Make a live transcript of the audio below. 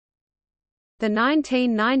The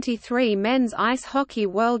 1993 Men's Ice Hockey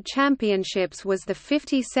World Championships was the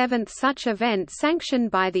 57th such event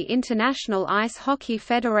sanctioned by the International Ice Hockey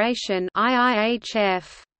Federation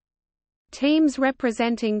 (IIHF). Teams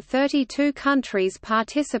representing 32 countries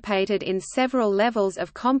participated in several levels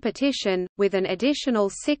of competition, with an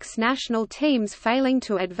additional 6 national teams failing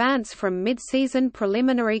to advance from mid-season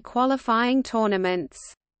preliminary qualifying tournaments.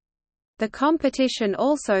 The competition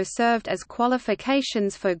also served as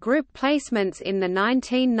qualifications for group placements in the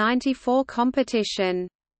 1994 competition.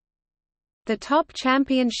 The top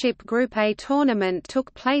championship Group A tournament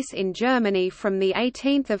took place in Germany from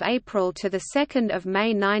 18 April to 2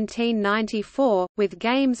 May 1994, with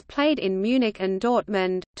games played in Munich and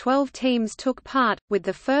Dortmund. 12 teams took part, with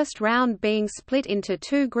the first round being split into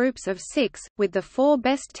 2 groups of 6, with the 4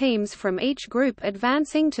 best teams from each group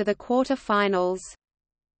advancing to the quarter-finals.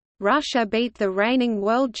 Russia beat the reigning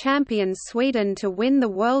world champions Sweden to win the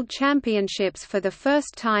World Championships for the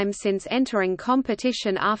first time since entering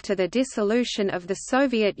competition after the dissolution of the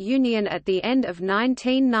Soviet Union at the end of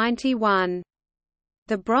 1991.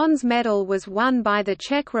 The bronze medal was won by the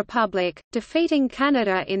Czech Republic, defeating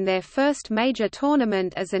Canada in their first major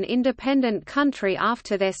tournament as an independent country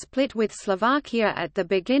after their split with Slovakia at the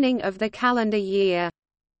beginning of the calendar year.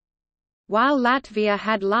 While Latvia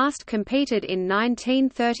had last competed in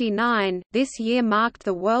 1939, this year marked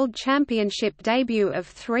the World Championship debut of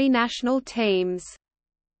 3 national teams.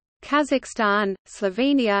 Kazakhstan,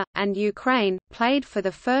 Slovenia, and Ukraine played for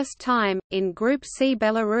the first time. In Group C,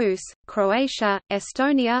 Belarus, Croatia,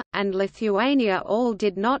 Estonia, and Lithuania all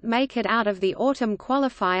did not make it out of the autumn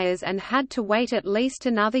qualifiers and had to wait at least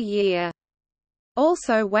another year.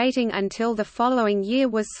 Also waiting until the following year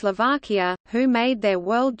was Slovakia, who made their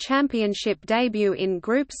World Championship debut in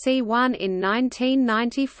Group C1 in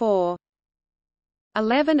 1994.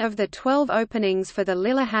 11 of the 12 openings for the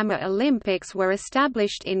Lillehammer Olympics were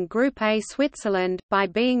established in Group A. Switzerland, by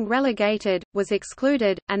being relegated, was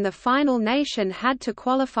excluded, and the final nation had to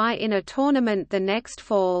qualify in a tournament the next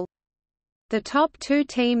fall. The top 2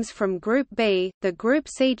 teams from Group B, the Group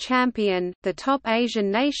C champion, the top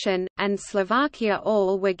Asian nation, and Slovakia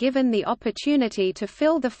all were given the opportunity to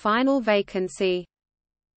fill the final vacancy.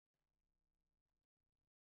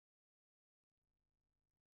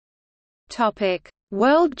 Topic: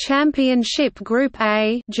 World Championship Group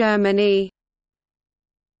A, Germany.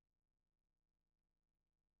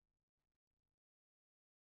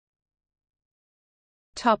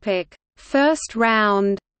 Topic: First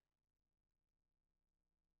round.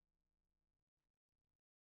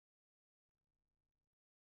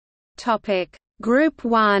 Topic: Group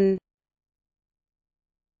 1.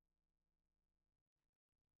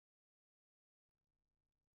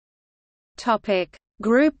 Topic: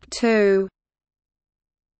 Group 2.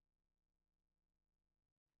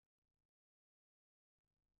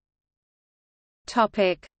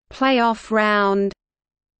 Topic: Playoff round.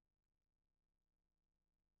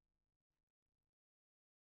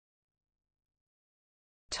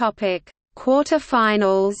 Topic: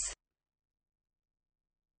 Quarterfinals.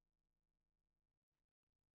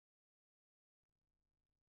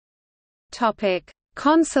 Topic: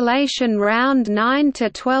 Consolation round 9 to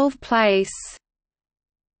 12 place.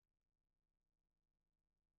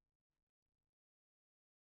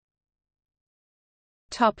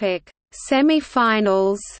 Topic: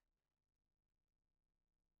 Semifinals.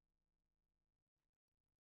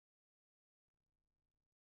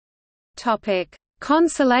 Topic: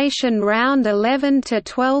 Consolation round 11 to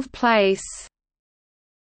 12 place.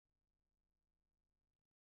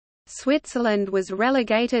 Switzerland was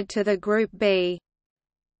relegated to the Group B.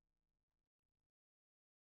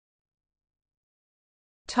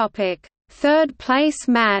 Topic: Third place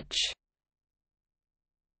match.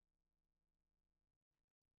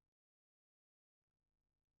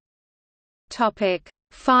 Topic: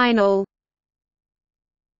 Final.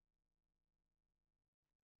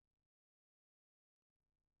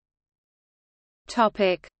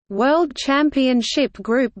 Topic: World Championship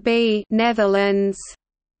Group B, Netherlands.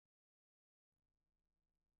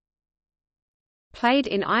 Played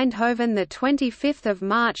in Eindhoven the 25th of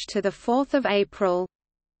March to the 4th of April.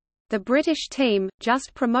 The British team,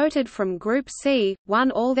 just promoted from Group C,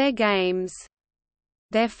 won all their games.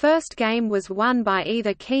 Their first game was won by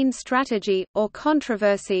either keen strategy, or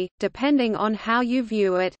controversy, depending on how you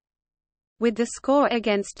view it. With the score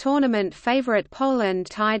against tournament favourite Poland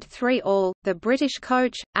tied 3-3, the British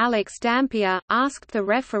coach, Alex Dampier, asked the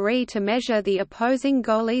referee to measure the opposing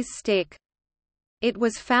goalie's stick. It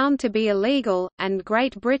was found to be illegal, and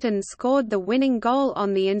Great Britain scored the winning goal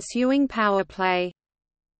on the ensuing power play.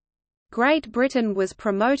 Great Britain was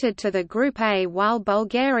promoted to the Group A while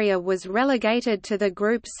Bulgaria was relegated to the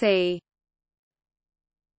Group C.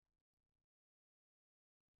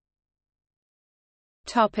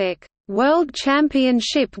 Topic: World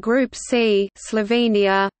Championship Group C,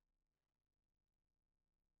 Slovenia.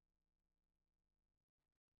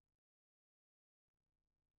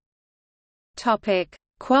 Topic: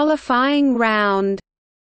 Qualifying round.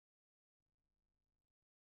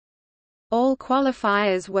 All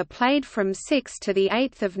qualifiers were played from 6 to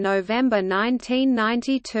 8 November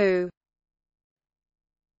 1992.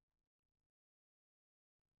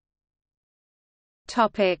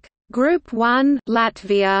 Topic: Group 1,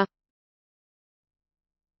 Latvia.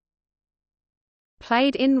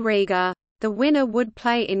 Played in Riga. The winner would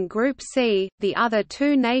play in Group C, the other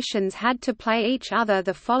two nations had to play each other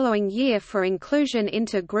the following year for inclusion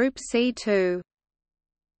into Group C2.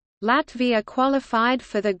 Latvia qualified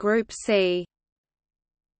for the Group C.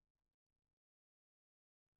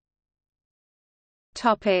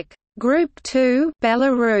 Topic: Group 2,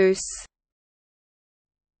 Belarus.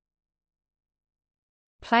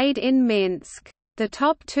 Played in Minsk. The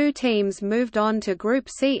top two teams moved on to Group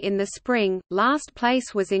C in the spring. Last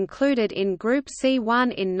place was included in Group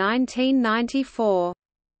C1 in 1994.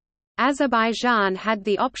 Azerbaijan had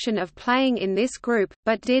the option of playing in this group,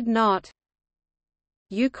 but did not.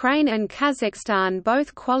 Ukraine and Kazakhstan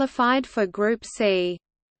both qualified for Group C.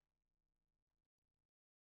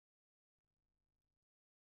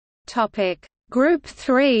 Topic: Group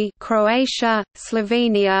 3, Croatia,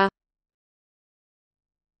 Slovenia.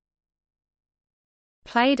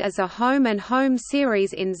 Played as a home-and-home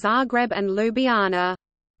series in Zagreb and Ljubljana.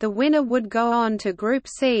 The winner would go on to Group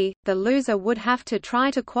C, the loser would have to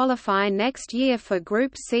try to qualify next year for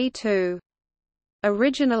Group C2.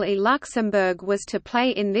 Originally Luxembourg was to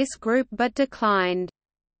play in this group but declined.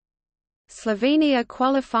 Slovenia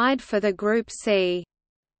qualified for the Group C.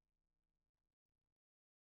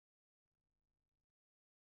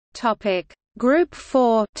 Group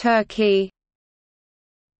 4, Turkey.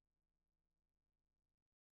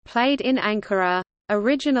 Played in Ankara.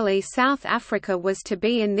 Originally South Africa was to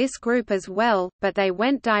be in this group as well, but they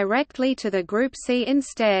went directly to the Group C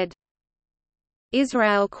instead.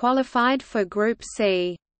 Israel qualified for Group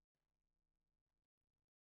C.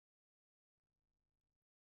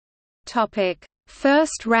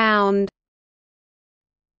 First round.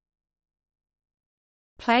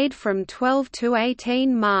 Played from 12 to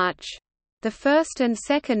 18 March. The first and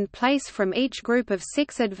second place from each group of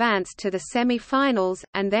 6 advanced to the semi-finals,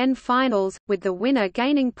 and then finals, with the winner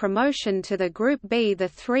gaining promotion to the Group B. The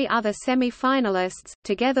 3 other semi-finalists,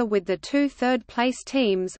 together with the 2 third-place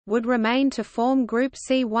teams, would remain to form Group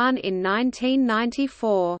C1 in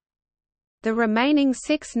 1994. The remaining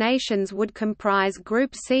 6 nations would comprise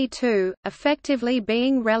Group C2, effectively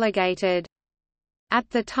being relegated. At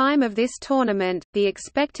the time of this tournament, the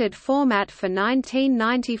expected format for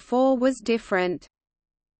 1994 was different.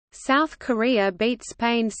 South Korea beat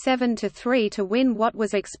Spain 7–3 to win what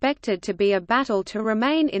was expected to be a battle to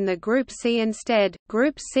remain in the Group C instead.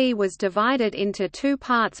 Group C was divided into 2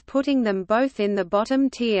 parts, putting them both in the bottom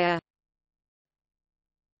tier.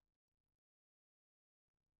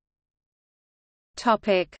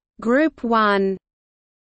 Topic: Group 1.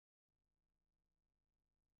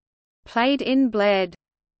 Played in Bled.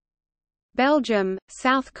 Belgium,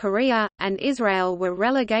 South Korea, and Israel were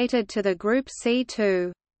relegated to the Group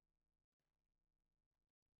C2.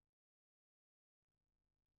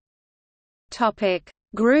 Topic: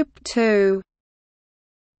 Group 2.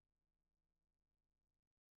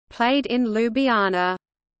 Played in Ljubljana.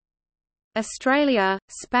 Australia,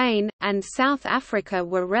 Spain, and South Africa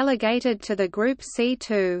were relegated to the Group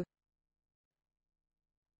C2.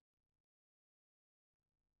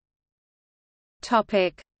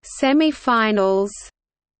 Topic: Semi-finals.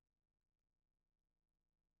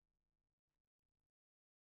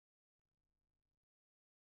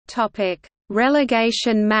 Topic: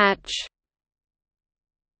 Relegation match.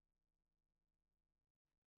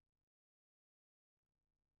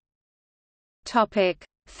 Topic: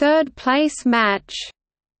 Third place match.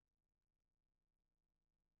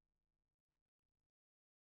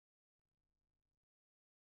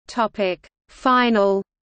 Topic: Final.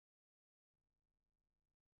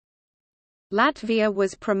 Latvia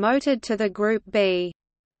was promoted to the Group B.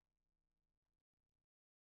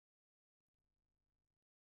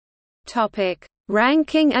 Topic: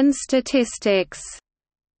 Ranking and statistics.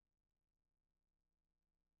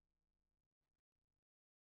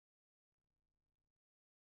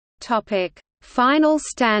 Topic: Final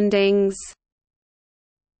standings.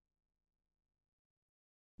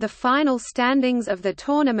 The final standings of the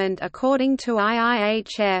tournament according to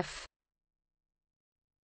IIHF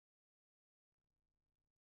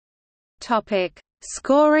Topic: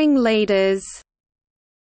 Scoring leaders.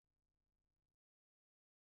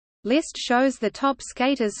 List shows the top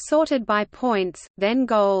skaters sorted by points, then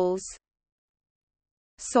goals.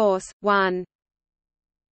 Source: 1.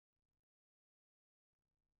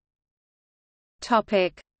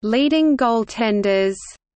 Topic: Leading goaltenders.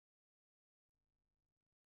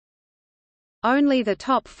 Only the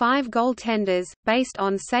top 5 goaltenders, based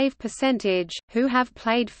on save percentage, who have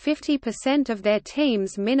played 50% of their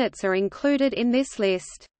team's minutes are included in this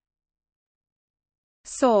list.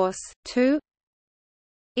 Source: 2.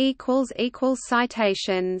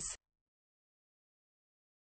 Citations